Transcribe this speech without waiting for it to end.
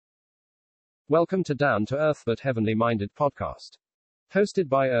Welcome to Down to Earth but Heavenly Minded podcast. Hosted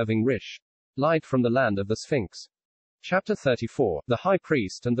by Irving Risch. Light from the Land of the Sphinx. Chapter 34, The High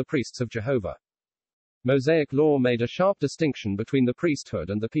Priest and the Priests of Jehovah. Mosaic law made a sharp distinction between the priesthood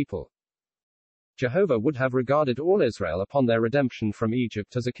and the people. Jehovah would have regarded all Israel upon their redemption from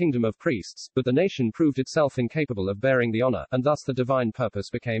Egypt as a kingdom of priests, but the nation proved itself incapable of bearing the honor, and thus the divine purpose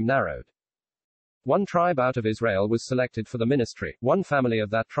became narrowed. One tribe out of Israel was selected for the ministry, one family of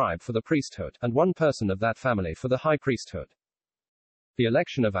that tribe for the priesthood, and one person of that family for the high priesthood. The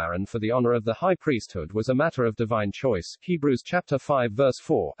election of Aaron for the honor of the high priesthood was a matter of divine choice, Hebrews chapter 5 verse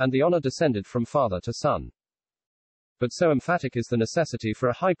 4, and the honor descended from father to son. But so emphatic is the necessity for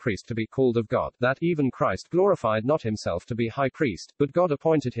a high priest to be called of God, that even Christ glorified not himself to be high priest, but God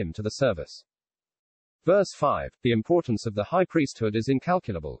appointed him to the service. Verse 5, the importance of the high priesthood is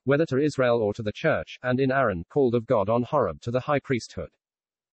incalculable, whether to Israel or to the church, and in Aaron, called of God on Horeb to the high priesthood.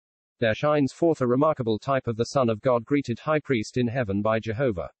 There shines forth a remarkable type of the Son of God, greeted high priest in heaven by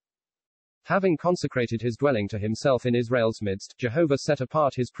Jehovah. Having consecrated his dwelling to himself in Israel's midst, Jehovah set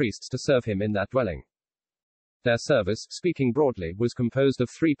apart his priests to serve him in that dwelling. Their service, speaking broadly, was composed of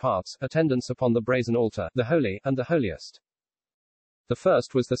three parts: attendance upon the brazen altar, the holy, and the holiest. The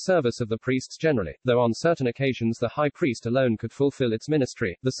first was the service of the priests generally, though on certain occasions the high priest alone could fulfill its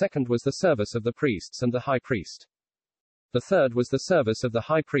ministry. The second was the service of the priests and the high priest. The third was the service of the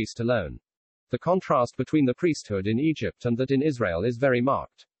high priest alone. The contrast between the priesthood in Egypt and that in Israel is very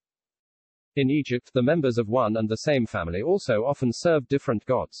marked. In Egypt, the members of one and the same family also often served different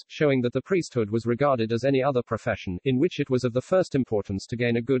gods, showing that the priesthood was regarded as any other profession, in which it was of the first importance to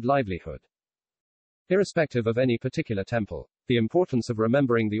gain a good livelihood. Irrespective of any particular temple, the importance of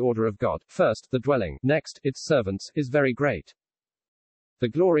remembering the order of God, first the dwelling, next its servants, is very great. The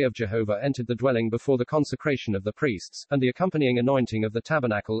glory of Jehovah entered the dwelling before the consecration of the priests, and the accompanying anointing of the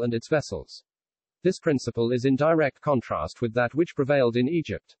tabernacle and its vessels. This principle is in direct contrast with that which prevailed in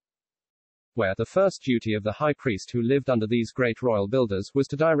Egypt, where the first duty of the high priest who lived under these great royal builders was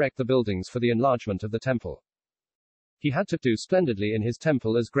to direct the buildings for the enlargement of the temple. He had to do splendidly in his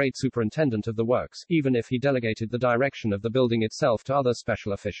temple as great superintendent of the works, even if he delegated the direction of the building itself to other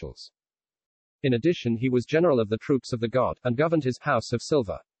special officials. In addition, he was general of the troops of the god, and governed his house of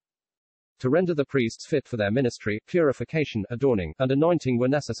silver. To render the priests fit for their ministry, purification, adorning, and anointing were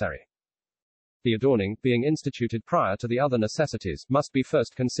necessary. The adorning, being instituted prior to the other necessities, must be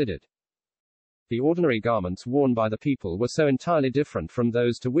first considered. The ordinary garments worn by the people were so entirely different from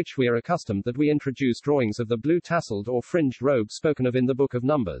those to which we are accustomed that we introduce drawings of the blue tasseled or fringed robe spoken of in the book of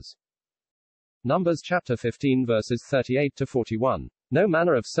Numbers. Numbers chapter 15 verses 38 to 41. No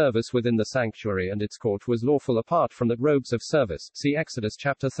manner of service within the sanctuary and its court was lawful apart from the robes of service. See Exodus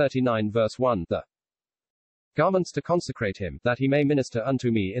chapter 39 verse 1. The garments to consecrate him, that he may minister unto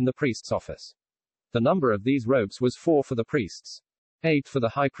me in the priest's office. The number of these robes was 4 for the priests, 8 for the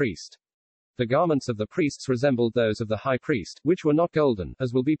high priest. The garments of the priests resembled those of the high priest, which were not golden,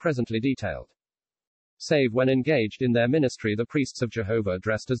 as will be presently detailed. Save when engaged in their ministry, the priests of Jehovah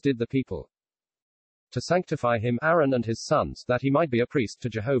dressed as did the people. To sanctify him, Aaron and his sons, that he might be a priest to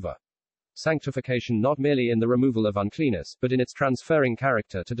Jehovah. Sanctification not merely in the removal of uncleanness, but in its transferring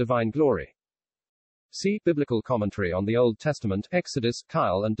character to divine glory. See Biblical Commentary on the Old Testament, Exodus,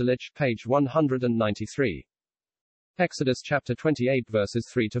 Kyle and Delitzsch, page 193. Exodus chapter 28 verses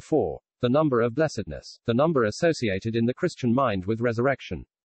 3 to 4. The number of blessedness, the number associated in the Christian mind with resurrection.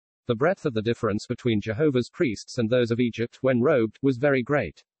 The breadth of the difference between Jehovah's priests and those of Egypt, when robed, was very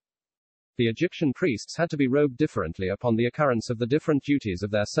great. The Egyptian priests had to be robed differently upon the occurrence of the different duties of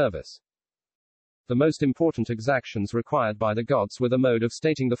their service. The most important exactions required by the gods were the mode of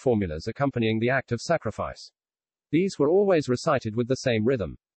stating the formulas accompanying the act of sacrifice. These were always recited with the same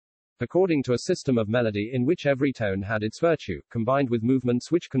rhythm, according to a system of melody in which every tone had its virtue, combined with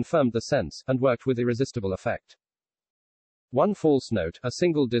movements which confirmed the sense, and worked with irresistible effect. One false note, a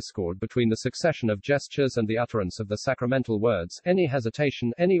single discord between the succession of gestures and the utterance of the sacramental words, any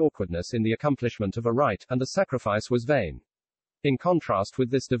hesitation, any awkwardness in the accomplishment of a rite, and the sacrifice was vain. In contrast with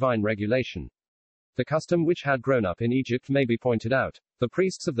this divine regulation, the custom which had grown up in Egypt may be pointed out. The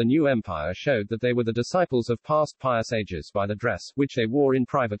priests of the new empire showed that they were the disciples of past pious ages by the dress which they wore in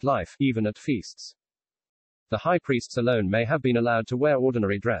private life, even at feasts. The high priests alone may have been allowed to wear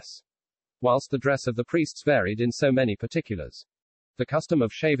ordinary dress, whilst the dress of the priests varied in so many particulars. The custom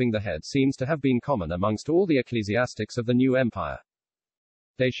of shaving the head seems to have been common amongst all the ecclesiastics of the new empire.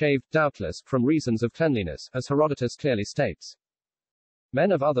 They shaved, doubtless, from reasons of cleanliness, as Herodotus clearly states.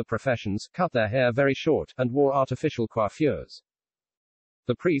 Men of other professions cut their hair very short, and wore artificial coiffures.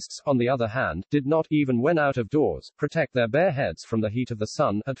 The priests, on the other hand, did not, even when out of doors, protect their bare heads from the heat of the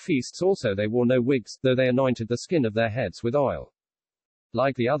sun. At feasts also they wore no wigs, though they anointed the skin of their heads with oil,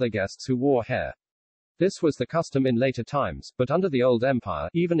 like the other guests who wore hair. This was the custom in later times, but under the Old Empire,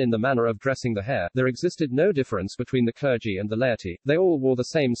 even in the manner of dressing the hair, there existed no difference between the clergy and the laity. They all wore the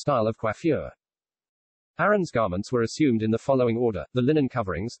same style of coiffure. Aaron's garments were assumed in the following order: the linen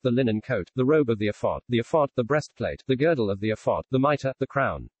coverings, the linen coat, the robe of the ephod, the breastplate, the girdle of the ephod, the mitre, the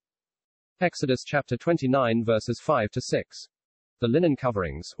crown. Exodus chapter 29 verses 5 to 6. The linen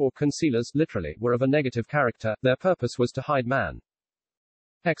coverings, or concealers, literally, were of a negative character. Their purpose was to hide man.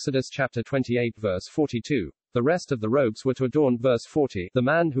 Exodus chapter 28 verse 42. The rest of the robes were to adorn. Verse 40. The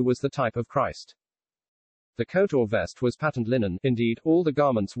man who was the type of Christ. The coat or vest was patterned linen. Indeed, all the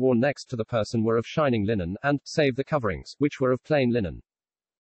garments worn next to the person were of shining linen, and, save the coverings, which were of plain linen,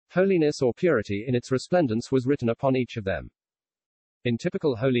 holiness or purity in its resplendence was written upon each of them. In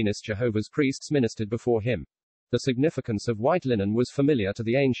typical holiness Jehovah's priests ministered before him. The significance of white linen was familiar to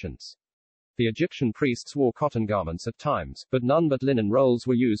the ancients. The Egyptian priests wore cotton garments at times, but none but linen rolls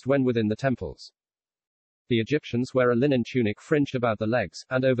were used when within the temples. The Egyptians wear a linen tunic fringed about the legs,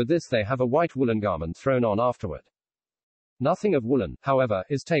 and over this they have a white woolen garment thrown on afterward. Nothing of woolen, however,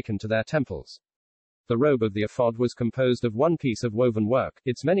 is taken to their temples. The robe of the ephod was composed of one piece of woven work.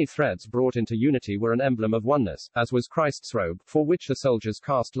 Its many threads brought into unity were an emblem of oneness, as was Christ's robe, for which the soldiers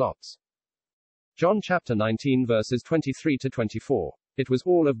cast lots. John chapter 19 verses 23 to 24. It was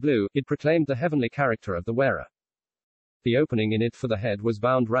all of blue. It proclaimed the heavenly character of the wearer. The opening in it for the head was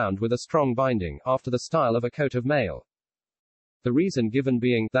bound round with a strong binding, after the style of a coat of mail. The reason given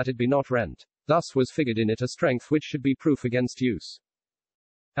being, that it be not rent. Thus was figured in it a strength which should be proof against use,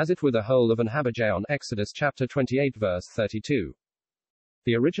 as it were the whole of an habergeon. Exodus chapter 28 verse 32.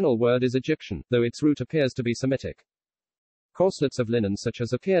 The original word is Egyptian, though its root appears to be Semitic. Corselets of linen such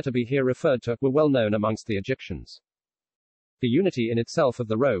as appear to be here referred to, were well known amongst the Egyptians. The unity in itself of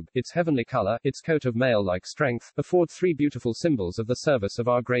the robe, its heavenly color, its coat of mail-like strength, afford three beautiful symbols of the service of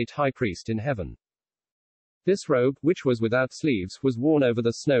our great high priest in heaven. This robe, which was without sleeves, was worn over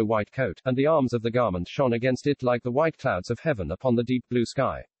the snow-white coat, and the arms of the garment shone against it like the white clouds of heaven upon the deep blue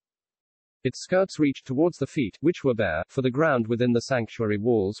sky. Its skirts reached towards the feet, which were bare, for the ground within the sanctuary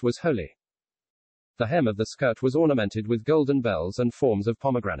walls was holy. The hem of the skirt was ornamented with golden bells and forms of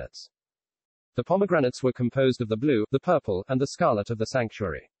pomegranates. The pomegranates were composed of the blue, the purple, and the scarlet of the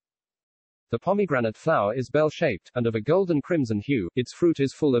sanctuary. The pomegranate flower is bell-shaped, and of a golden crimson hue. Its fruit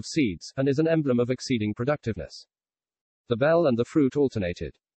is full of seeds, and is an emblem of exceeding productiveness. The bell and the fruit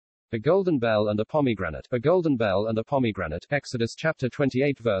alternated. A golden bell and a pomegranate, a golden bell and a pomegranate, Exodus chapter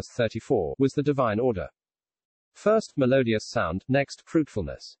 28 verse 34, was the divine order. First, melodious sound, next,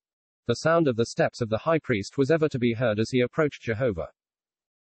 fruitfulness. The sound of the steps of the high priest was ever to be heard as he approached Jehovah.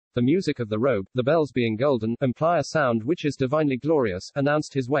 The music of the robe, the bells being golden, imply a sound which is divinely glorious,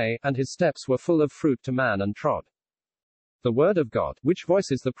 announced his way, and his steps were full of fruit to man and trod. The word of God, which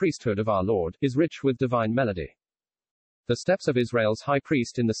voices the priesthood of our Lord, is rich with divine melody. The steps of Israel's high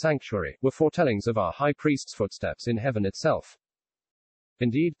priest in the sanctuary were foretellings of our high priest's footsteps in heaven itself.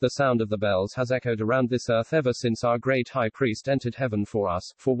 Indeed, the sound of the bells has echoed around this earth ever since our great high priest entered heaven for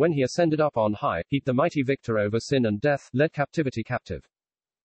us, for when he ascended up on high, he, the mighty victor over sin and death, led captivity captive,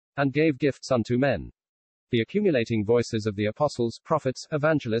 and gave gifts unto men. The accumulating voices of the apostles, prophets,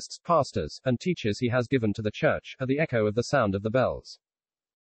 evangelists, pastors, and teachers he has given to the church, are the echo of the sound of the bells.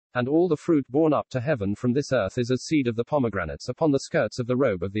 And all the fruit borne up to heaven from this earth is as seed of the pomegranates upon the skirts of the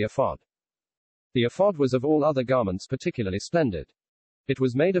robe of the ephod. The ephod was of all other garments particularly splendid. It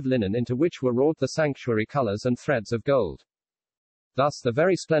was made of linen into which were wrought the sanctuary colors and threads of gold. Thus the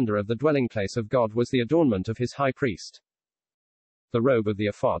very splendor of the dwelling place of God was the adornment of his high priest. The robe of the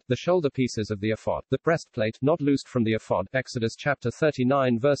ephod, the shoulder pieces of the ephod, the breastplate, not loosed from the ephod, Exodus chapter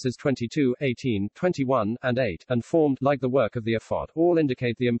 39 verses 22, 18, 21, and 8, and formed, like the work of the ephod, all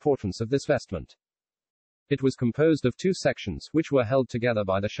indicate the importance of this vestment. It was composed of two sections, which were held together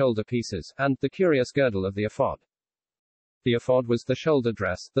by the shoulder pieces, and the curious girdle of the ephod. The ephod was the shoulder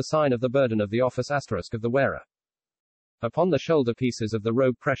dress, the sign of the burden of the office * of the wearer. Upon the shoulder pieces of the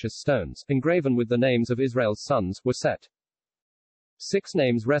robe precious stones, engraven with the names of Israel's sons, were set. 6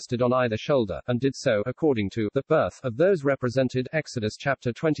 names rested on either shoulder, and did so, according to the birth of those represented, Exodus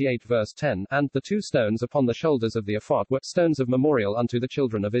chapter 28 verse 10, and the 2 stones upon the shoulders of the ephod were stones of memorial unto the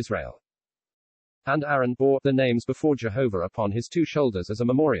children of Israel. And Aaron bore the names before Jehovah upon his 2 shoulders as a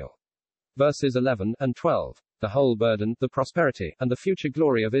memorial. Verses 11 and 12. The whole burden, the prosperity, and the future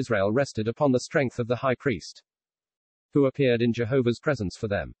glory of Israel rested upon the strength of the high priest, who appeared in Jehovah's presence for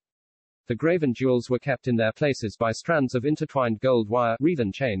them. The graven jewels were kept in their places by strands of intertwined gold wire,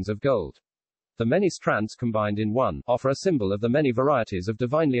 wreathen chains of gold. The many strands combined in one, offer a symbol of the many varieties of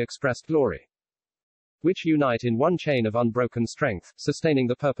divinely expressed glory, which unite in one chain of unbroken strength, sustaining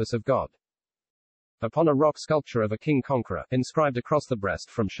the purpose of God. Upon a rock sculpture of a king conqueror, inscribed across the breast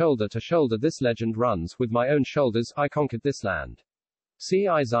from shoulder to shoulder, this legend runs, "With my own shoulders, I conquered this land." See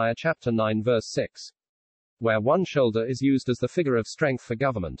Isaiah chapter 9 verse 6. Where one shoulder is used as the figure of strength for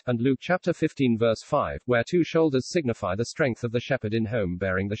government, and Luke chapter 15 verse 5, where two shoulders signify the strength of the shepherd in home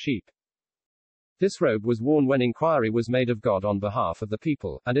bearing the sheep. This robe was worn when inquiry was made of God on behalf of the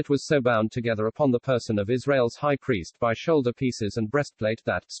people, and it was so bound together upon the person of Israel's high priest by shoulder pieces and breastplate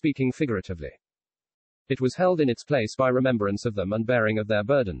that, speaking figuratively, it was held in its place by remembrance of them and bearing of their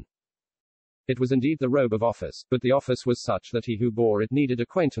burden. It was indeed the robe of office, but the office was such that he who bore it needed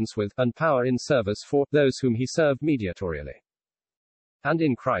acquaintance with, and power in service for, those whom he served mediatorially. And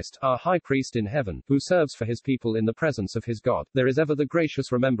in Christ, our high priest in heaven, who serves for his people in the presence of his God, there is ever the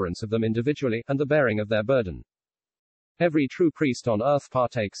gracious remembrance of them individually, and the bearing of their burden. Every true priest on earth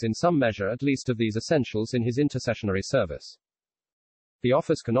partakes in some measure at least of these essentials in his intercessionary service. The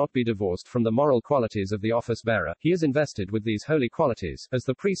office cannot be divorced from the moral qualities of the office bearer. He is invested with these holy qualities, as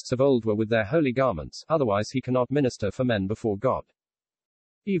the priests of old were with their holy garments, otherwise he cannot minister for men before God.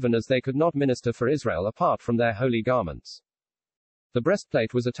 Even as they could not minister for Israel apart from their holy garments. The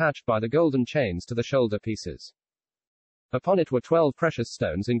breastplate was attached by the golden chains to the shoulder pieces. Upon it were 12 precious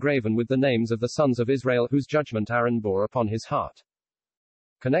stones engraven with the names of the sons of Israel, whose judgment Aaron bore upon his heart.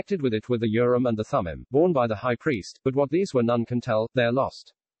 Connected with it were the Urim and the Thummim, borne by the high priest, but what these were none can tell, they are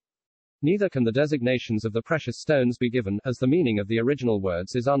lost. Neither can the designations of the precious stones be given, as the meaning of the original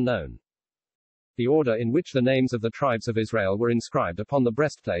words is unknown. The order in which the names of the tribes of Israel were inscribed upon the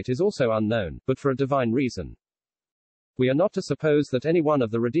breastplate is also unknown, but for a divine reason. We are not to suppose that any one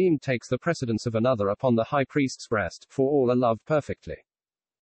of the redeemed takes the precedence of another upon the high priest's breast, for all are loved perfectly.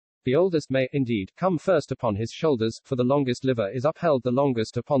 The oldest may, indeed, come first upon his shoulders, for the longest liver is upheld the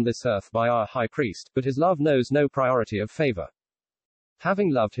longest upon this earth by our high priest, but his love knows no priority of favor.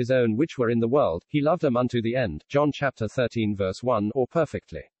 Having loved his own which were in the world, he loved them unto the end, John chapter 13 verse 1, or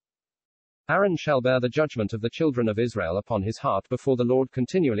perfectly. Aaron shall bear the judgment of the children of Israel upon his heart before the Lord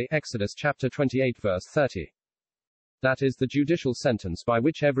continually, Exodus chapter 28 verse 30. That is the judicial sentence by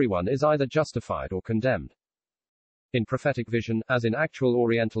which everyone is either justified or condemned. In prophetic vision, as in actual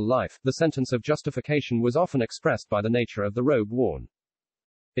Oriental life, the sentence of justification was often expressed by the nature of the robe worn.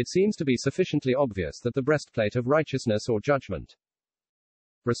 It seems to be sufficiently obvious that the breastplate of righteousness or judgment,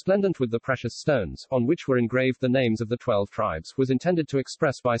 resplendent with the precious stones, on which were engraved the names of the 12 tribes, was intended to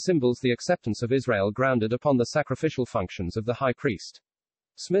express by symbols the acceptance of Israel grounded upon the sacrificial functions of the high priest.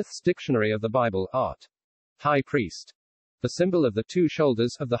 Smith's Dictionary of the Bible, Art. High priest. The symbol of the two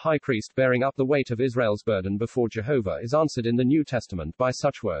shoulders of the high priest bearing up the weight of Israel's burden before Jehovah is answered in the New Testament by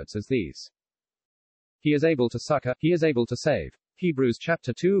such words as these. He is able to succor, he is able to save. Hebrews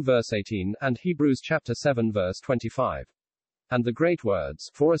chapter 2 verse 18, and Hebrews chapter 7 verse 25. And the great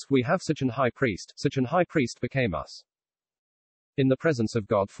words, for us we have such an high priest became us. In the presence of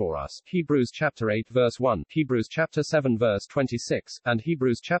God for us, Hebrews chapter 8 verse 1, Hebrews chapter 7 verse 26, and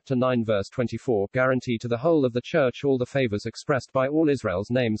Hebrews chapter 9 verse 24, guarantee to the whole of the church all the favors expressed by all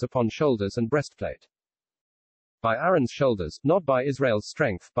Israel's names upon shoulders and breastplate. By Aaron's shoulders, not by Israel's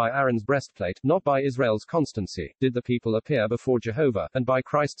strength, by Aaron's breastplate, not by Israel's constancy, did the people appear before Jehovah, and by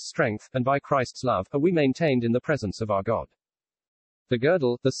Christ's strength, and by Christ's love, are we maintained in the presence of our God. The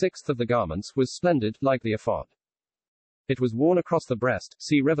girdle, the sixth of the garments, was splendid, like the ephod. It was worn across the breast,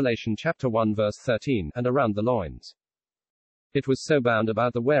 see Revelation chapter 1 verse 13, and around the loins. It was so bound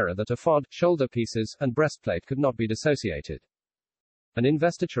about the wearer that ephod, shoulder pieces, and breastplate could not be dissociated. An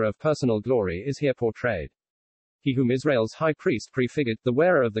investiture of personal glory is here portrayed. He whom Israel's high priest prefigured, the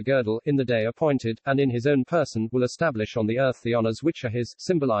wearer of the girdle, in the day appointed, and in his own person, will establish on the earth the honors which are his,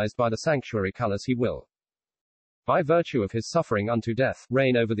 symbolized by the sanctuary colors he will, by virtue of his suffering unto death,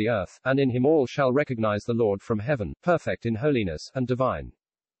 reign over the earth, and in him all shall recognize the Lord from heaven, perfect in holiness, and divine.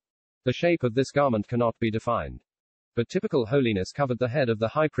 The shape of this garment cannot be defined. But typical holiness covered the head of the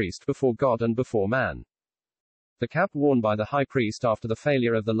high priest before God and before man. The cap worn by the high priest after the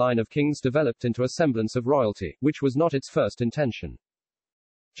failure of the line of kings developed into a semblance of royalty, which was not its first intention.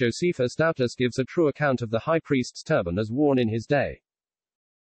 Josephus doubtless gives a true account of the high priest's turban as worn in his day.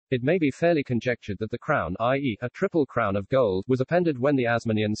 It may be fairly conjectured that the crown, i.e., a triple crown of gold, was appended when the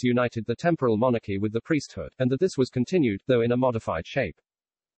Asmoneans united the temporal monarchy with the priesthood, and that this was continued, though in a modified shape,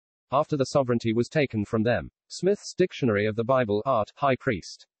 after the sovereignty was taken from them. Smith's Dictionary of the Bible, Art, High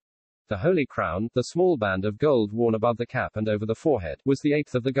Priest. The holy crown, the small band of gold worn above the cap and over the forehead, was the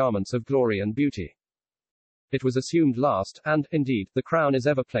eighth of the garments of glory and beauty. It was assumed last, and, indeed, the crown is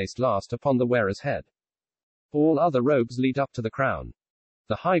ever placed last upon the wearer's head. All other robes lead up to the crown.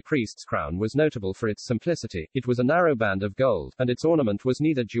 The high priest's crown was notable for its simplicity. It was a narrow band of gold, and its ornament was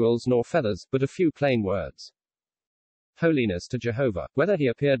neither jewels nor feathers, but a few plain words. Holiness to Jehovah. Whether he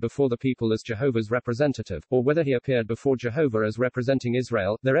appeared before the people as Jehovah's representative, or whether he appeared before Jehovah as representing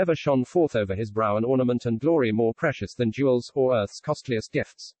Israel, there ever shone forth over his brow an ornament and glory more precious than jewels, or earth's costliest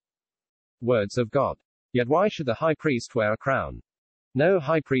gifts. Words of God. Yet why should the high priest wear a crown? No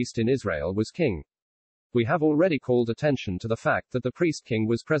high priest in Israel was king. We have already called attention to the fact that the priest-king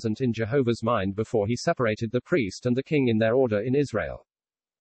was present in Jehovah's mind before he separated the priest and the king in their order in Israel.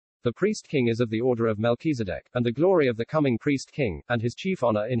 The priest-king is of the order of Melchizedek, and the glory of the coming priest-king, and his chief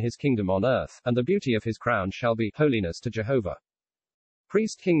honor in his kingdom on earth, and the beauty of his crown shall be holiness to Jehovah.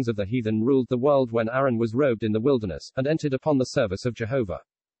 Priest-kings of the heathen ruled the world when Aaron was robed in the wilderness, and entered upon the service of Jehovah.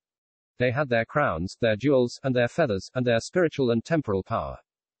 They had their crowns, their jewels, and their feathers, and their spiritual and temporal power.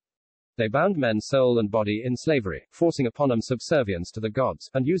 They bound men's soul and body in slavery, forcing upon them subservience to the gods,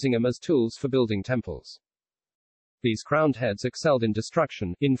 and using them as tools for building temples. These crowned heads excelled in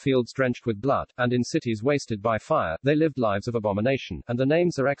destruction, in fields drenched with blood, and in cities wasted by fire. They lived lives of abomination, and their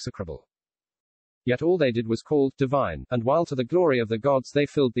names are execrable. Yet all they did was called divine, and while to the glory of the gods they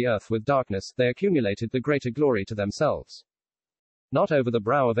filled the earth with darkness, they accumulated the greater glory to themselves. Not over the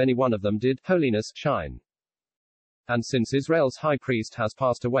brow of any one of them did holiness shine. And since Israel's high priest has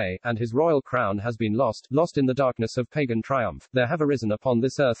passed away, and his royal crown has been lost in the darkness of pagan triumph, there have arisen upon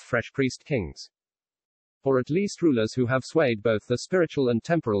this earth fresh priest-kings. Or at least rulers who have swayed both the spiritual and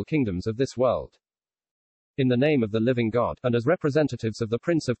temporal kingdoms of this world. In the name of the living God, and as representatives of the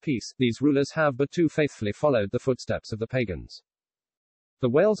Prince of Peace, these rulers have but too faithfully followed the footsteps of the pagans. The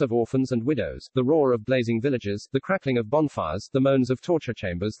wails of orphans and widows, the roar of blazing villages, the crackling of bonfires, the moans of torture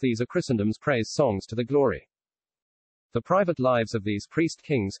chambers, these are Christendom's praise songs to the glory. The private lives of these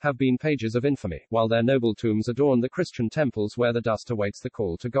priest-kings have been pages of infamy, while their noble tombs adorn the Christian temples where the dust awaits the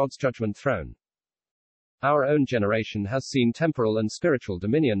call to God's judgment throne. Our own generation has seen temporal and spiritual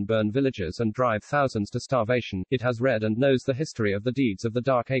dominion burn villages and drive thousands to starvation. It has read and knows the history of the deeds of the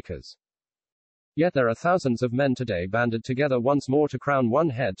Dark Acres. Yet there are thousands of men today banded together once more to crown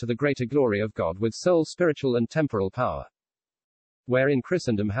one head to the greater glory of God with sole spiritual and temporal power. Wherein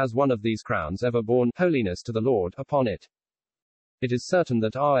Christendom has one of these crowns ever borne holiness to the Lord upon it. It is certain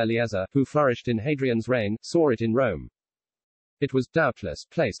that our Eliezer, who flourished in Hadrian's reign, saw it in Rome. It was, doubtless,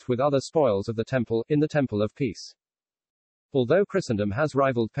 placed with other spoils of the temple, in the temple of peace. Although Christendom has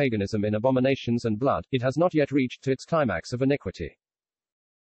rivaled paganism in abominations and blood, it has not yet reached to its climax of iniquity.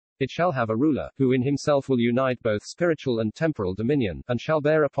 It shall have a ruler, who in himself will unite both spiritual and temporal dominion, and shall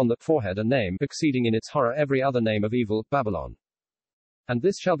bear upon the forehead a name, exceeding in its horror every other name of evil, Babylon. And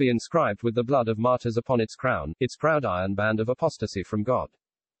this shall be inscribed with the blood of martyrs upon its crown, its proud iron band of apostasy from God.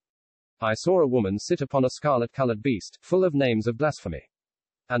 I saw a woman sit upon a scarlet-colored beast, full of names of blasphemy.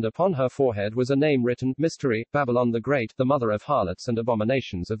 And upon her forehead was a name written, Mystery, Babylon the Great, the mother of harlots and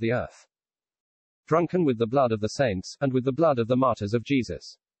abominations of the earth. Drunken with the blood of the saints, and with the blood of the martyrs of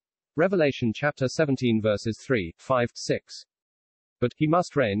Jesus. Revelation chapter 17 verses 3, 5, 6. But he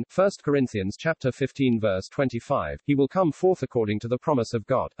must reign. 1 Corinthians chapter 15 verse 25. He will come forth according to the promise of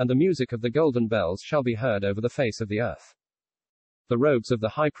God, and the music of the golden bells shall be heard over the face of the earth. The robes of the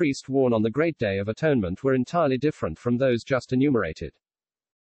high priest worn on the great day of atonement were entirely different from those just enumerated.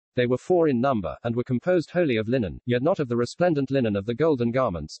 They were 4 in number, and were composed wholly of linen, yet not of the resplendent linen of the golden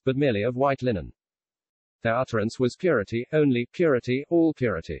garments, but merely of white linen. Their utterance was purity, only, purity, all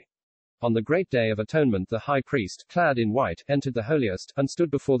purity. On the great day of atonement the high priest, clad in white, entered the holiest, and stood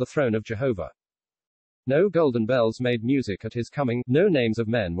before the throne of Jehovah. No golden bells made music at his coming, no names of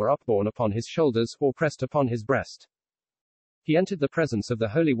men were upborne upon his shoulders, or pressed upon his breast. He entered the presence of the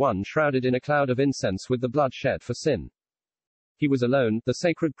Holy One shrouded in a cloud of incense with the blood shed for sin. He was alone, the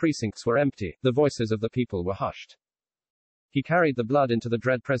sacred precincts were empty, the voices of the people were hushed. He carried the blood into the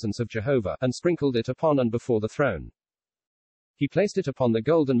dread presence of Jehovah, and sprinkled it upon and before the throne. He placed it upon the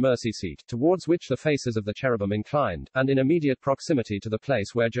golden mercy seat, towards which the faces of the cherubim inclined, and in immediate proximity to the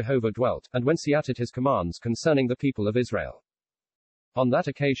place where Jehovah dwelt, and whence he uttered his commands concerning the people of Israel. On that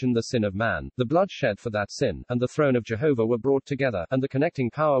occasion the sin of man, the blood shed for that sin, and the throne of Jehovah were brought together, and the connecting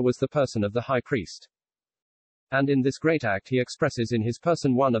power was the person of the high priest. And in this great act he expresses in his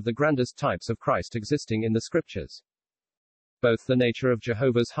person one of the grandest types of Christ existing in the scriptures. Both the nature of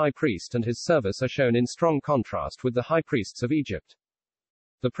Jehovah's high priest and his service are shown in strong contrast with the high priests of Egypt.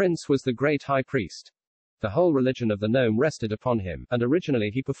 The prince was the great high priest. The whole religion of the nome rested upon him, and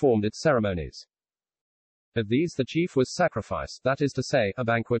originally he performed its ceremonies. Of these the chief was sacrifice, that is to say, a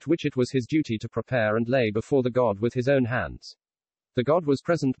banquet which it was his duty to prepare and lay before the god with his own hands. The god was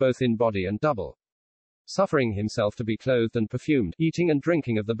present both in body and double, suffering himself to be clothed and perfumed, eating and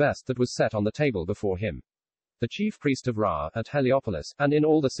drinking of the best that was set on the table before him. The chief priest of Ra, at Heliopolis, and in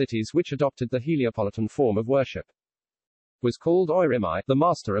all the cities which adopted the Heliopolitan form of worship, was called Oirimai, the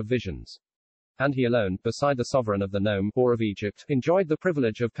master of visions. And he alone, beside the sovereign of the nome, or of Egypt, enjoyed the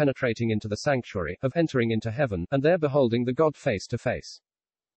privilege of penetrating into the sanctuary, of entering into heaven, and there beholding the god face to face.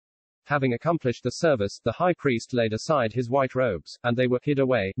 Having accomplished the service, the high priest laid aside his white robes, and they were hid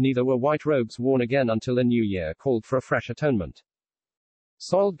away, neither were white robes worn again until a new year called for a fresh atonement.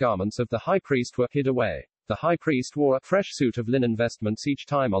 Soiled garments of the high priest were hid away. The high priest wore a fresh suit of linen vestments each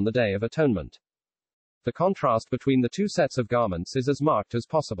time on the Day of Atonement. The contrast between the two sets of garments is as marked as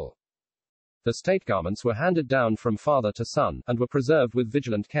possible. The state garments were handed down from father to son, and were preserved with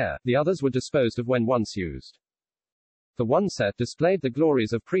vigilant care, the others were disposed of when once used. The one set displayed the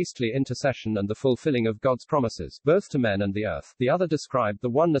glories of priestly intercession and the fulfilling of God's promises, both to men and the earth, the other described the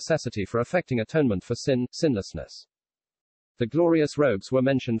one necessity for effecting atonement for sin, sinlessness. The glorious robes were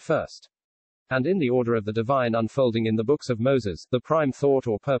mentioned first. And in the order of the divine unfolding in the books of Moses, the prime thought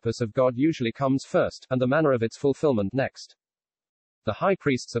or purpose of God usually comes first, and the manner of its fulfillment next. The high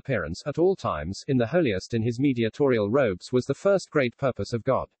priest's appearance, at all times, in the holiest in his mediatorial robes was the first great purpose of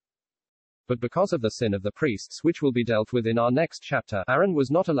God. But because of the sin of the priests, which will be dealt with in our next chapter, Aaron was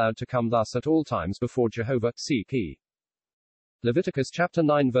not allowed to come thus at all times before Jehovah. C.P. Leviticus chapter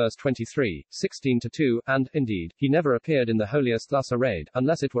 9 verse 23, 16-2, and, indeed, he never appeared in the holiest thus arrayed,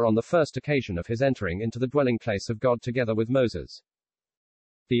 unless it were on the first occasion of his entering into the dwelling place of God together with Moses.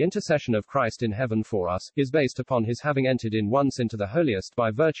 The intercession of Christ in heaven for us, is based upon his having entered in once into the holiest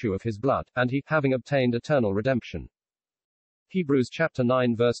by virtue of his blood, and he, having obtained eternal redemption. Hebrews chapter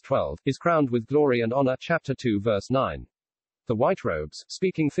 9 verse 12, is crowned with glory and honor, chapter 2 verse 9. The white robes,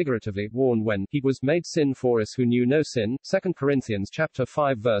 speaking figuratively, worn when he was made sin for us who knew no sin, 2 Corinthians chapter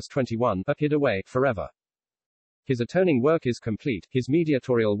 5 verse 21, are hid away, forever. His atoning work is complete, his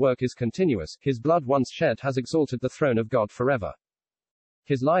mediatorial work is continuous, his blood once shed has exalted the throne of God forever.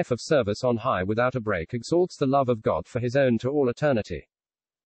 His life of service on high without a break exalts the love of God for his own to all eternity.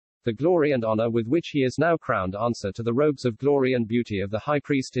 The glory and honor with which he is now crowned answer to the robes of glory and beauty of the high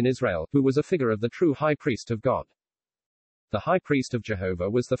priest in Israel, who was a figure of the true high priest of God. The high priest of Jehovah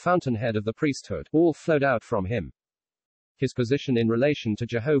was the fountainhead of the priesthood, all flowed out from him. His position in relation to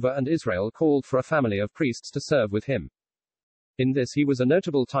Jehovah and Israel called for a family of priests to serve with him. In this he was a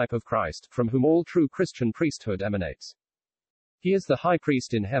notable type of Christ, from whom all true Christian priesthood emanates. He is the high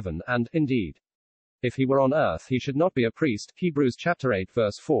priest in heaven, and, indeed, if he were on earth he should not be a priest, Hebrews chapter 8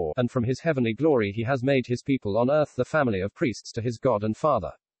 verse 4, and from his heavenly glory he has made his people on earth the family of priests to his God and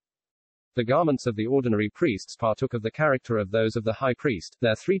Father. The garments of the ordinary priests partook of the character of those of the high priest.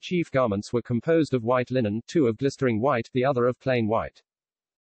 Their three chief garments were composed of white linen, two of glistering white, the other of plain white.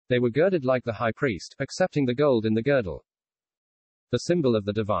 They were girded like the high priest, excepting the gold in the girdle. The symbol of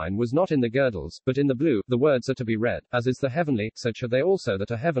the divine was not in the girdles, but in the blue. The words are to be read, as is the heavenly, such are they also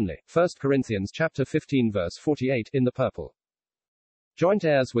that are heavenly. 1 Corinthians chapter 15 verse 48, in the purple. Joint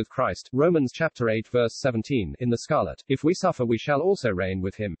heirs with Christ, Romans chapter 8 verse 17, in the scarlet. If we suffer we shall also reign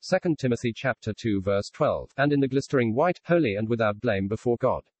with him, 2 Timothy chapter 2 verse 12, and in the glistering white, holy and without blame before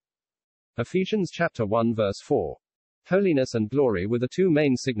God. Ephesians chapter 1 verse 4. Holiness and glory were the two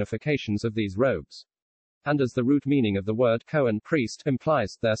main significations of these robes. And as the root meaning of the word Cohen, priest,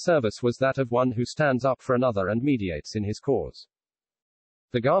 implies, their service was that of one who stands up for another and mediates in his cause.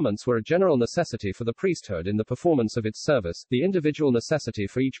 The garments were a general necessity for the priesthood in the performance of its service. The individual necessity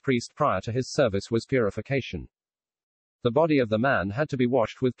for each priest prior to his service was purification. The body of the man had to be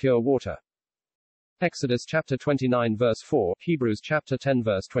washed with pure water. Exodus chapter 29 verse 4, Hebrews chapter 10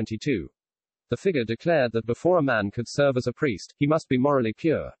 verse 22. The figure declared that before a man could serve as a priest, he must be morally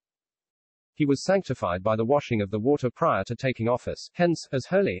pure. He was sanctified by the washing of the water prior to taking office. Hence, as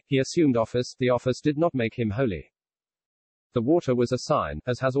holy, he assumed office. The office did not make him holy. The water was a sign,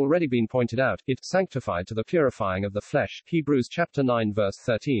 as has already been pointed out, it sanctified to the purifying of the flesh, Hebrews chapter 9 verse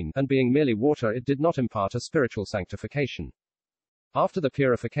 13, and being merely water it did not impart a spiritual sanctification. After the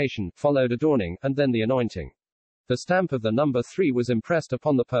purification, followed adorning, and then the anointing. The stamp of the number 3 was impressed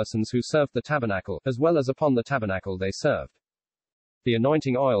upon the persons who served the tabernacle, as well as upon the tabernacle they served. The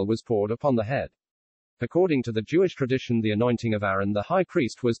anointing oil was poured upon the head. According to the Jewish tradition, the anointing of Aaron the high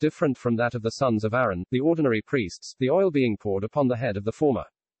priest was different from that of the sons of Aaron, the ordinary priests, the oil being poured upon the head of the former,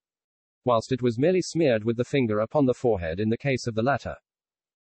 whilst it was merely smeared with the finger upon the forehead in the case of the latter.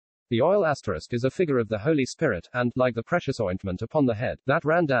 The oil asterisk is a figure of the Holy Spirit, and, like the precious ointment upon the head, that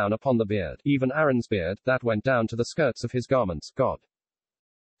ran down upon the beard, even Aaron's beard, that went down to the skirts of his garments, God,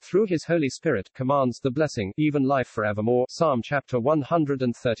 through his Holy Spirit, commands the blessing, even life forevermore, Psalm chapter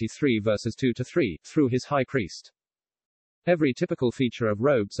 133 verses 2-3, through his high priest. Every typical feature of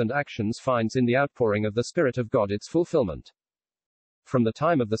robes and actions finds in the outpouring of the Spirit of God its fulfillment. From the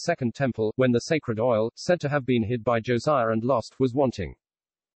time of the Second Temple, when the sacred oil, said to have been hid by Josiah and lost, was wanting,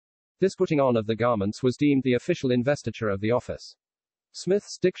 this putting on of the garments was deemed the official investiture of the office.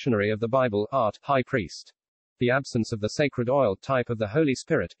 Smith's Dictionary of the Bible, Art, High Priest. The absence of the sacred oil, type of the Holy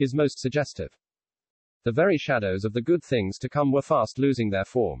Spirit, is most suggestive. The very shadows of the good things to come were fast losing their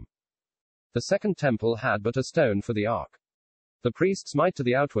form. The Second Temple had but a stone for the ark. The priests might to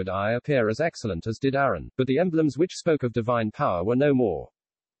the outward eye appear as excellent as did Aaron, but the emblems which spoke of divine power were no more.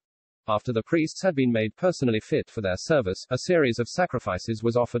 After the priests had been made personally fit for their service, a series of sacrifices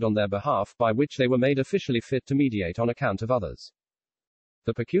was offered on their behalf, by which they were made officially fit to mediate on account of others.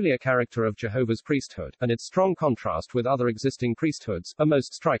 The peculiar character of Jehovah's priesthood, and its strong contrast with other existing priesthoods, are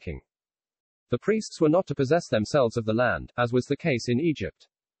most striking. The priests were not to possess themselves of the land, as was the case in Egypt.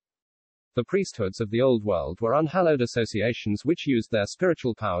 The priesthoods of the Old World were unhallowed associations which used their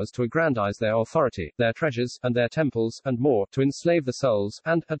spiritual powers to aggrandize their authority, their treasures, and their temples, and more, to enslave the souls,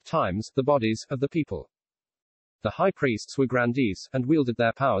 and, at times, the bodies, of the people. The high priests were grandees, and wielded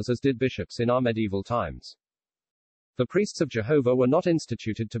their powers as did bishops in our medieval times. The priests of Jehovah were not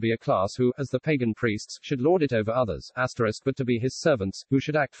instituted to be a class who, as the pagan priests, should lord it over others, but to be his servants, who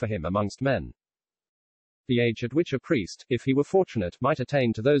should act for him amongst men. The age at which a priest, if he were fortunate, might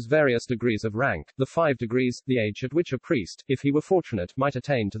attain to those various degrees of rank, the 5 degrees, the age at which a priest, if he were fortunate, might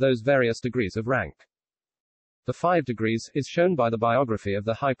attain to those various degrees of rank. The 5 degrees, is shown by the biography of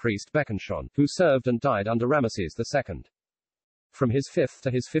the high priest Bekenshon, who served and died under Ramesses II. From his 5th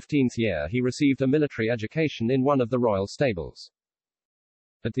to his 15th year he received a military education in one of the royal stables.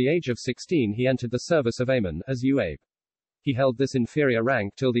 At the age of 16 he entered the service of Amon, as Uabe. He held this inferior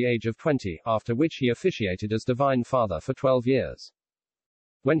rank till the age of 20, after which he officiated as divine father for 12 years.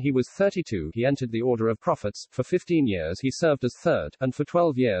 When he was 32 he entered the order of prophets, for 15 years he served as third, and for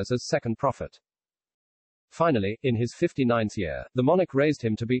 12 years as second prophet. Finally, in his 59th year, the monarch raised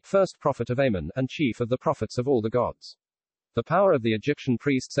him to be first prophet of Amon, and chief of the prophets of all the gods. The power of the Egyptian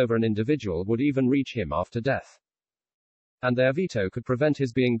priests over an individual would even reach him after death. And their veto could prevent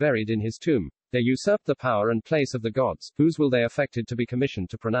his being buried in his tomb. They usurped the power and place of the gods, whose will they affected to be commissioned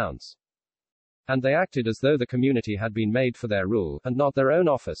to pronounce. And they acted as though the community had been made for their rule, and not their own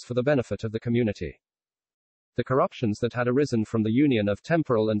office for the benefit of the community. The corruptions that had arisen from the union of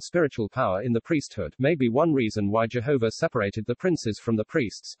temporal and spiritual power in the priesthood may be one reason why Jehovah separated the princes from the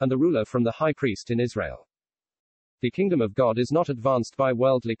priests, and the ruler from the high priest in Israel. The kingdom of God is not advanced by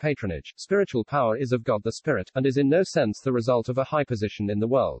worldly patronage. Spiritual power is of God the Spirit, and is in no sense the result of a high position in the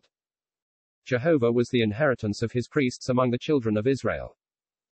world. Jehovah was the inheritance of his priests among the children of Israel.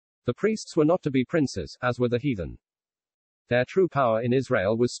 The priests were not to be princes, as were the heathen. Their true power in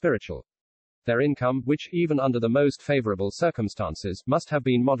Israel was spiritual. Their income, which, even under the most favorable circumstances, must have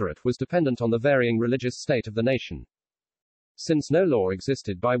been moderate, was dependent on the varying religious state of the nation. Since no law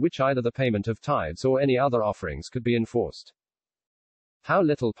existed by which either the payment of tithes or any other offerings could be enforced. How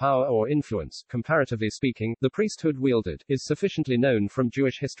little power or influence, comparatively speaking, the priesthood wielded, is sufficiently known from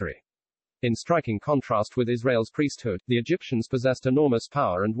Jewish history. In striking contrast with Israel's priesthood, the Egyptians possessed enormous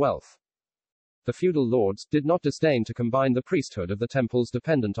power and wealth. The feudal lords did not disdain to combine the priesthood of the temples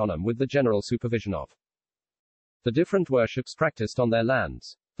dependent on them with the general supervision of the different worships practiced on their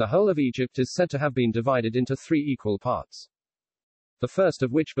lands. The whole of Egypt is said to have been divided into 3 equal parts. The first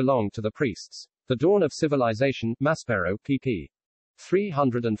of which belonged to the priests. The Dawn of Civilization, Maspero, pp.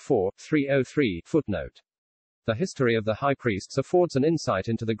 304-303, footnote. The history of the high priests affords an insight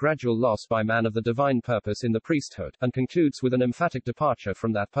into the gradual loss by man of the divine purpose in the priesthood, and concludes with an emphatic departure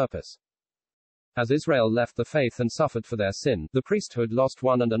from that purpose. As Israel left the faith and suffered for their sin, the priesthood lost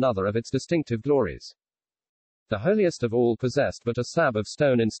one and another of its distinctive glories. The holiest of all possessed but a slab of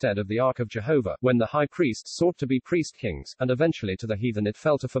stone instead of the Ark of Jehovah, when the high priests sought to be priest-kings, and eventually to the heathen it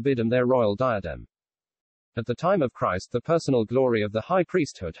fell to forbid them their royal diadem. At the time of Christ the personal glory of the high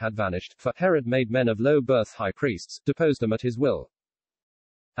priesthood had vanished, for Herod made men of low birth high priests, deposed them at his will,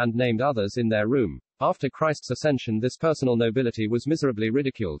 and named others in their room. After Christ's ascension this personal nobility was miserably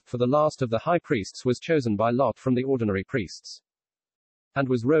ridiculed, for the last of the high priests was chosen by lot from the ordinary priests, and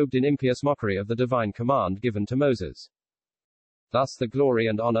was robed in impious mockery of the divine command given to Moses. Thus the glory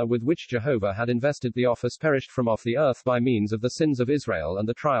and honor with which Jehovah had invested the office perished from off the earth by means of the sins of Israel and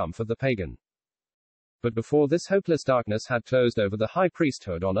the triumph of the pagan. But before this hopeless darkness had closed over the high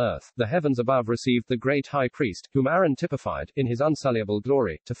priesthood on earth, the heavens above received the great high priest, whom Aaron typified, in his unsulliable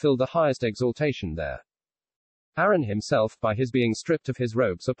glory, to fill the highest exaltation there. Aaron himself, by his being stripped of his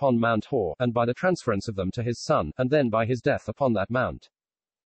robes upon Mount Hor, and by the transference of them to his son, and then by his death upon that mount,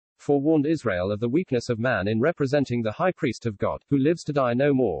 forewarned Israel of the weakness of man in representing the high priest of God, who lives to die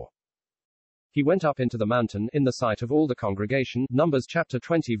no more. He went up into the mountain, in the sight of all the congregation, Numbers chapter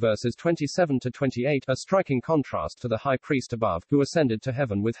 20 verses 27 to 28, a striking contrast to the high priest above, who ascended to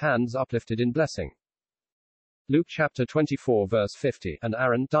heaven with hands uplifted in blessing. Luke chapter 24 verse 50, and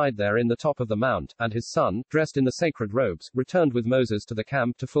Aaron died there in the top of the mount, and his son, dressed in the sacred robes, returned with Moses to the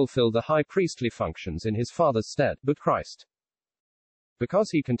camp to fulfill the high priestly functions in his father's stead, but Christ,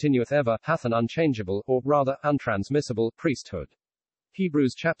 because he continueth ever, hath an unchangeable, or rather, untransmissible, priesthood.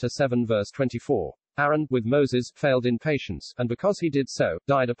 Hebrews chapter 7 verse 24. Aaron, with Moses, failed in patience, and because he did so,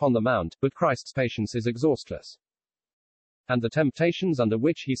 died upon the mount, but Christ's patience is exhaustless. And the temptations under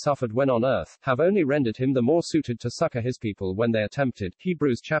which he suffered when on earth, have only rendered him the more suited to succor his people when they are tempted.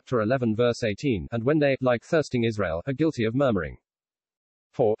 Hebrews chapter 11 verse 18, and when they, like thirsting Israel, are guilty of murmuring.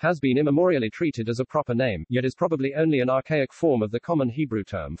 Hor has been immemorially treated as a proper name, yet is probably only an archaic form of the common Hebrew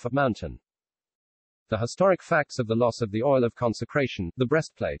term for mountain. The historic facts of the loss of the oil of consecration, the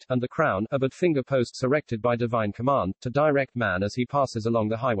breastplate, and the crown, are but finger posts erected by divine command, to direct man as he passes along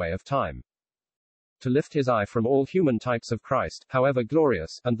the highway of time. To lift his eye from all human types of Christ, however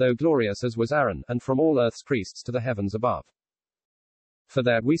glorious, and though glorious as was Aaron, and from all earth's priests to the heavens above. For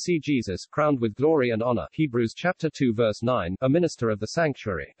there we see Jesus, crowned with glory and honor, Hebrews chapter 2 verse 9, a minister of the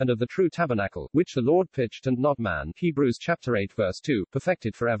sanctuary, and of the true tabernacle, which the Lord pitched and not man, Hebrews chapter 8 verse 2,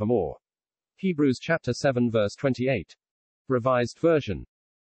 perfected forevermore. Hebrews chapter 7 verse 28. Revised version.